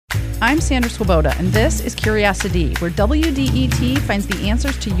I'm Sandra Swoboda, and this is CuriosiD, where WDET finds the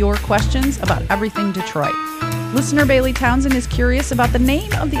answers to your questions about everything Detroit. Listener Bailey Townsend is curious about the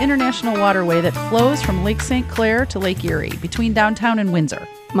name of the international waterway that flows from Lake St. Clair to Lake Erie, between downtown and Windsor.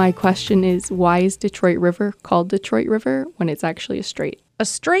 My question is, why is Detroit River called Detroit River when it's actually a strait? A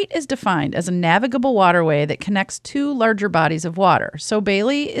strait is defined as a navigable waterway that connects two larger bodies of water. So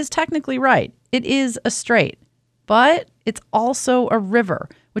Bailey is technically right. It is a strait. But it's also a river,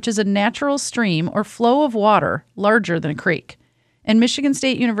 which is a natural stream or flow of water larger than a creek. And Michigan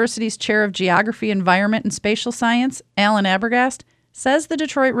State University's chair of Geography, Environment, and Spatial Science, Alan Abergast, says the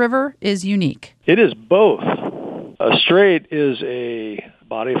Detroit River is unique. It is both. A strait is a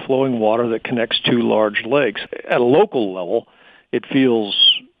body of flowing water that connects two large lakes. At a local level, it feels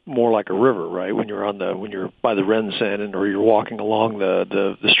more like a river, right? When you're by the Rensen or you're walking along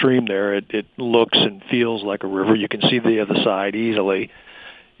the stream there, it looks and feels like a river. You can see the other side easily.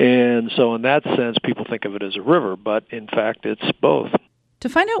 And so in that sense, people think of it as a river, but in fact, it's both. To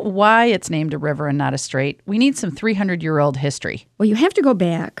find out why it's named a river and not a strait, we need some 300-year-old history. Well, you have to go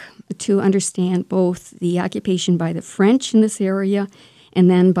back to understand both the occupation by the French in this area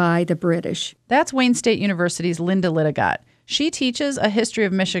and then by the British. That's Wayne State University's Linda Littagott. She teaches a History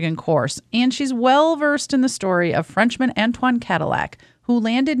of Michigan course, and she's well-versed in the story of Frenchman Antoine Cadillac, who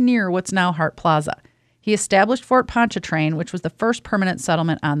landed near what's now Hart Plaza. He established Fort Pontchartrain, which was the first permanent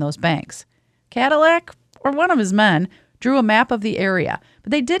settlement on those banks. Cadillac, or one of his men, drew a map of the area,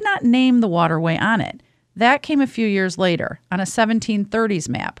 but they did not name the waterway on it. That came a few years later, on a 1730s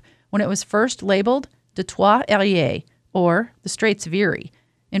map, when it was first labeled Detroit-Erie, or the Straits of Erie.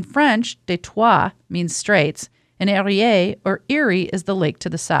 In French, Detroit means straits, and Erie, or Erie, is the lake to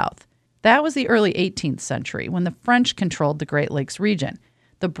the south. That was the early 18th century, when the French controlled the Great Lakes region.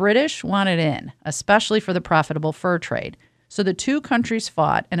 The British wanted in, especially for the profitable fur trade. So the two countries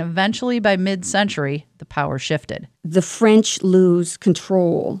fought, and eventually by mid-century, the power shifted. The French lose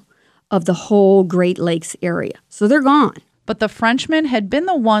control of the whole Great Lakes area, so they're gone. But the Frenchmen had been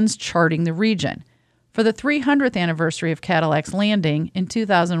the ones charting the region. For the 300th anniversary of Cadillac's landing in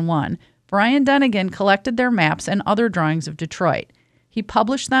 2001, Brian Dunnigan collected their maps and other drawings of Detroit. He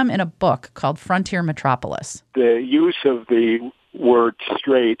published them in a book called Frontier Metropolis. The use of the word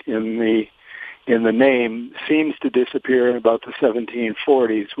strait in the name seems to disappear in about the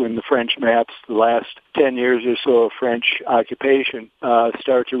 1740s when the French maps, the last 10 years or so of French occupation,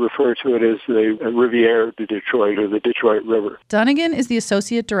 start to refer to it as the Rivière de Detroit or the Detroit River. Dunnigan is the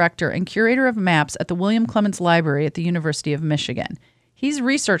Associate Director and Curator of Maps at the William Clements Library at the University of Michigan. He's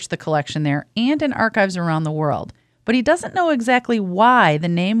researched the collection there and in archives around the world, but he doesn't know exactly why the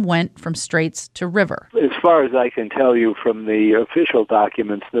name went from straits to river. As far as I can tell you from the official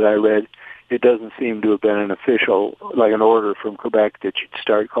documents that I read, it doesn't seem to have been an official, like an order from Quebec that you'd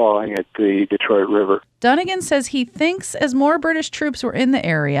start calling it the Detroit River. Dunnigan says he thinks as more British troops were in the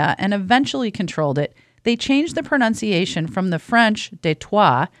area and eventually controlled it, they changed the pronunciation from the French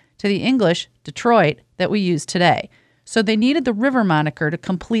Detroit to the English Detroit that we use today. So they needed the river moniker to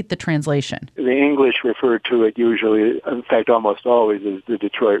complete the translation. The English referred to it usually, in fact almost always, as the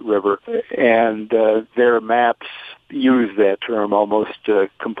Detroit River, and their maps use that term almost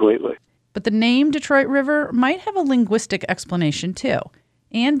completely. But the name Detroit River might have a linguistic explanation too.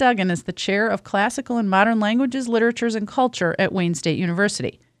 Ann Duggan is the chair of Classical and Modern Languages, Literatures, and Culture at Wayne State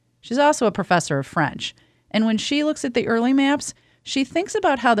University. She's also a professor of French. And when she looks at the early maps, she thinks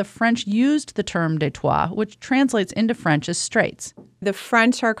about how the French used the term Detroit, which translates into French as straits. The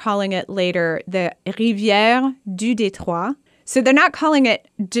French are calling it later the Rivière du Détroit. So they're not calling it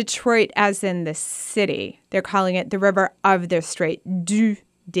Detroit as in the city. They're calling it the river of the strait, du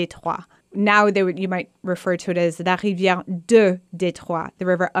Détroit. Now you might refer to it as la Rivière de Détroit, the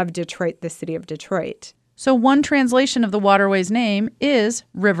river of Detroit, the city of Detroit. So one translation of the waterway's name is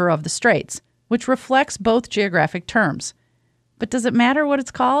River of the Straits, which reflects both geographic terms. But does it matter what it's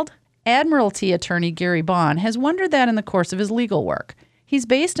called? Admiralty attorney Gary Bond has wondered that in the course of his legal work. He's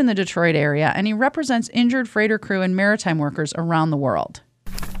based in the Detroit area, and he represents injured freighter crew and maritime workers around the world.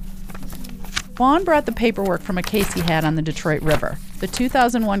 Bond brought the paperwork from a case he had on the Detroit River, the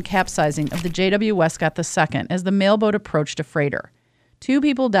 2001 capsizing of the J.W. Westcott II as the mailboat approached a freighter. 2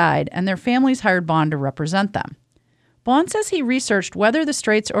 people died, and their families hired Bond to represent them. Bond says he researched whether the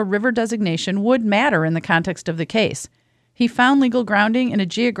straits or river designation would matter in the context of the case. He found legal grounding in a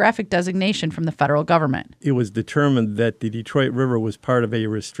geographic designation from the federal government. It was determined that the Detroit River was part of a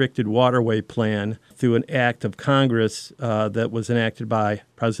restricted waterway plan through an act of Congress that was enacted by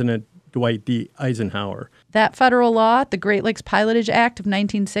President Dwight D. Eisenhower. That federal law, the Great Lakes Pilotage Act of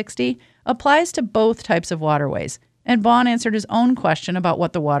 1960, applies to both types of waterways. And Vaughn answered his own question about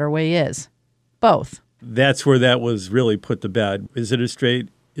what the waterway is. Both. That's where that was really put to bed. Is it a strait?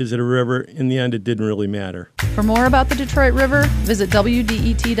 Is it a river? In the end, it didn't really matter. For more about the Detroit River, visit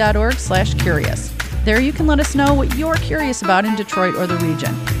wdet.org/curious. There you can let us know what you're curious about in Detroit or the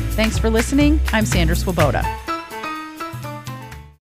region. Thanks for listening. I'm Sandra Swoboda.